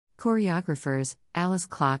Choreographers, Alice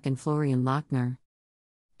Klock and Florian Lochner.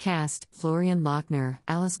 Cast, Florian Lochner,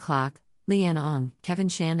 Alice Klock, Leanne Ong, Kevin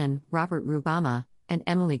Shannon, Robert Rubama, and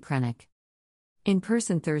Emily Krennick. In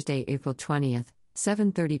person Thursday, April 20th,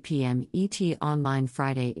 7:30 p.m. ET. Online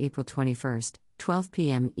Friday, April 21st, 12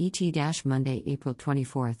 p.m. ET. Monday, April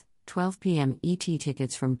 24th, 12 p.m. ET.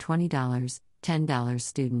 Tickets from $20, $10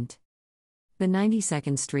 student. The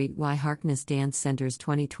 92nd Street Y Harkness Dance Center's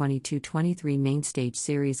 2022-23 Main Stage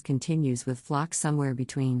Series continues with Flock Somewhere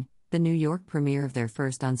Between, the New York premiere of their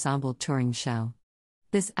first ensemble touring show.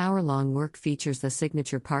 This hour-long work features the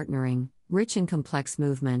signature partnering, rich and complex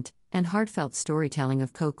movement, and heartfelt storytelling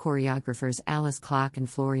of co-choreographers Alice Klock and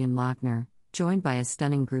Florian Lochner, joined by a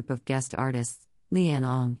stunning group of guest artists, Leanne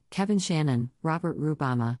Ong, Kevin Shannon, Robert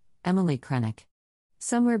Rubama, Emily Krennick.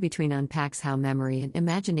 Somewhere Between unpacks how memory and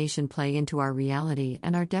imagination play into our reality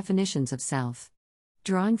and our definitions of self.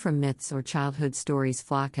 Drawing from myths or childhood stories,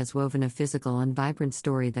 Flock has woven a physical and vibrant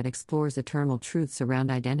story that explores eternal truths around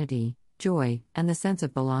identity, joy, and the sense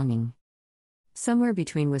of belonging. Somewhere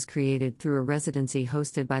Between was created through a residency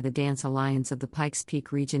hosted by the Dance Alliance of the Pikes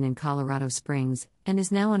Peak region in Colorado Springs, and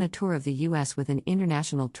is now on a tour of the U.S. with an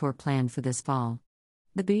international tour planned for this fall.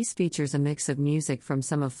 The Beast features a mix of music from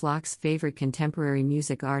some of Flock's favorite contemporary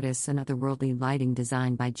music artists and otherworldly lighting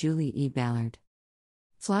designed by Julie E. Ballard.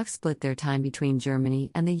 Flock split their time between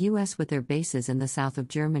Germany and the U.S. with their bases in the south of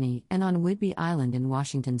Germany and on Whidbey Island in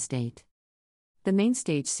Washington state. The main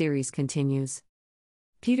stage series continues.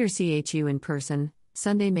 Peter CHU in person,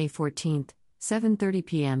 Sunday, May 14th, 7:30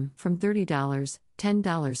 p.m. from $30,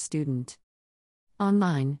 $10 student.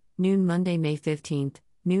 Online, noon Monday, May 15th,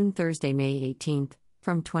 noon Thursday, May 18th,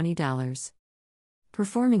 from $20.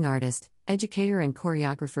 Performing artist, educator and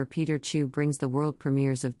choreographer Peter Chu brings the world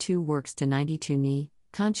premieres of two works to 92 NY,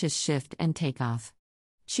 Conscious Shift and Takeoff.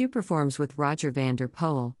 Chu performs with Roger van der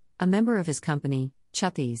Poel, a member of his company,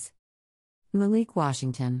 Chuthies. Malik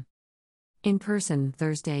Washington. In person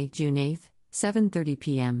Thursday, June 8th, 7:30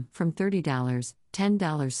 p.m. from $30,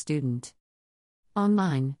 $10 student.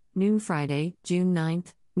 Online, noon Friday, June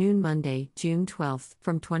 9th, noon Monday, June 12th,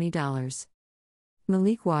 from $20.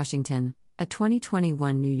 Malik Washington, a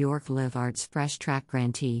 2021 New York Live Arts Fresh Track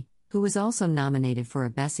grantee, who was also nominated for a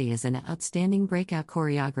Bessie as an Outstanding Breakout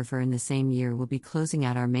Choreographer in the same year, will be closing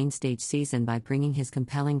out our main stage season by bringing his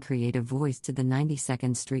compelling creative voice to the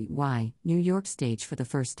 92nd Street Y, New York stage for the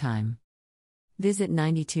first time. Visit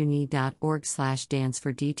 92ny.org/dance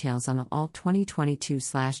for details on all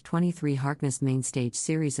 2022/23 Harkness Main Stage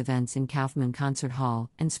Series events in Kaufman Concert Hall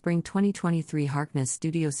and Spring 2023 Harkness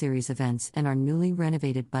Studio Series events and our newly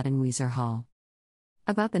renovated Buttenwieser Hall.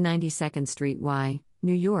 About the 92nd Street Y,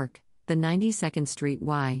 New York. The 92nd Street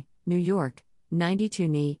Y, New York, 92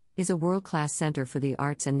 NY, is a world-class center for the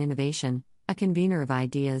arts and innovation, a convener of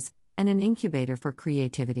ideas, and an incubator for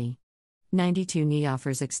creativity. 92 NY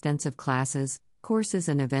offers extensive classes, courses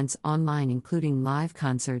and events online, including live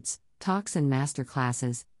concerts, talks and master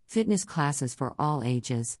classes, fitness classes for all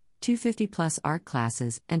ages, 250+ art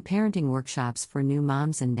classes, and parenting workshops for new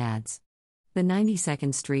moms and dads. The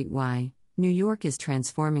 92nd Street Y, New York is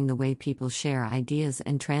transforming the way people share ideas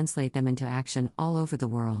and translate them into action all over the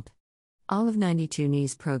world. All of 92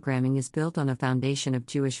 NY's programming is built on a foundation of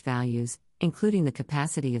Jewish values, including the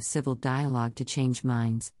capacity of civil dialogue to change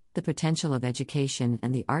minds, the potential of education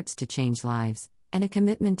and the arts to change lives, and a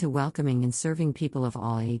commitment to welcoming and serving people of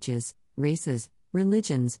all ages, races,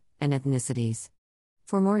 religions, and ethnicities.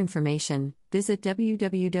 For more information, visit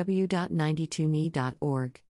www.92ny.org.